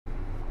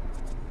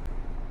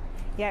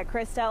Yeah,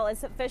 Christelle,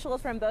 as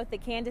officials from both the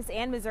Kansas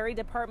and Missouri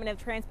Department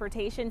of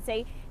Transportation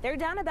say they're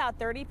down about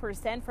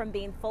 30% from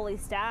being fully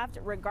staffed.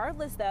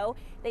 Regardless, though,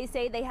 they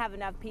say they have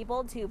enough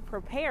people to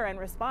prepare and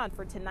respond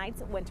for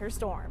tonight's winter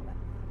storm.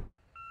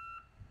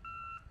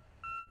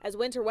 As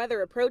winter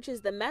weather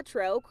approaches the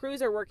metro,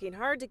 crews are working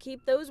hard to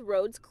keep those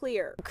roads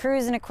clear.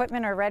 Crews and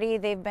equipment are ready.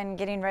 They've been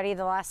getting ready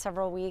the last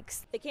several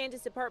weeks. The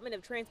Kansas Department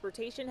of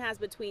Transportation has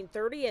between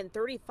 30 and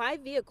 35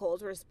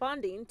 vehicles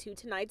responding to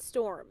tonight's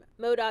storm.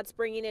 MoDOT's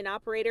bringing in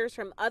operators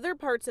from other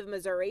parts of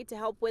Missouri to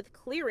help with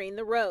clearing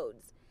the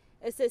roads.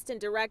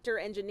 Assistant Director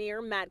Engineer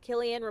Matt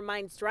Killian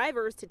reminds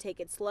drivers to take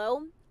it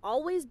slow,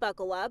 always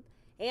buckle up,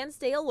 and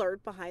stay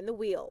alert behind the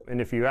wheel. And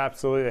if you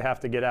absolutely have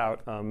to get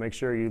out, make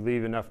sure you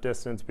leave enough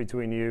distance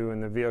between you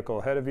and the vehicle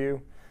ahead of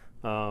you.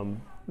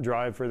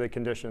 Drive for the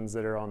conditions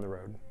that are on the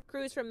road.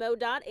 Crews from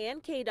MoDOT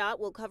and KDOT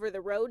will cover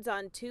the roads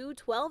on 2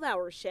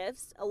 12-hour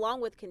shifts,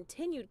 along with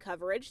continued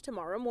coverage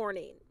tomorrow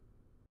morning.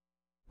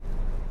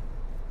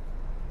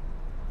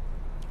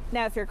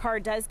 Now, if your car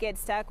does get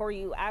stuck or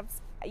you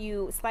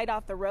slide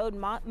off the road,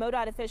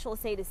 MoDOT officials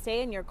say to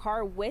stay in your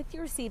car with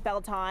your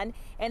seatbelt on,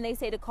 and they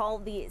say to call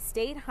the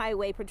State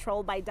Highway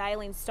Patrol by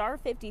dialing star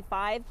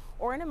 55,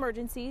 or in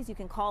emergencies you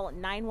can call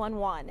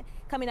 911.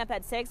 Coming up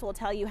at 6, we'll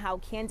tell you how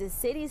Kansas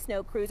City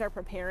snow crews are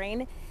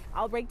preparing.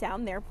 I'll break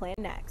down their plan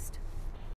next.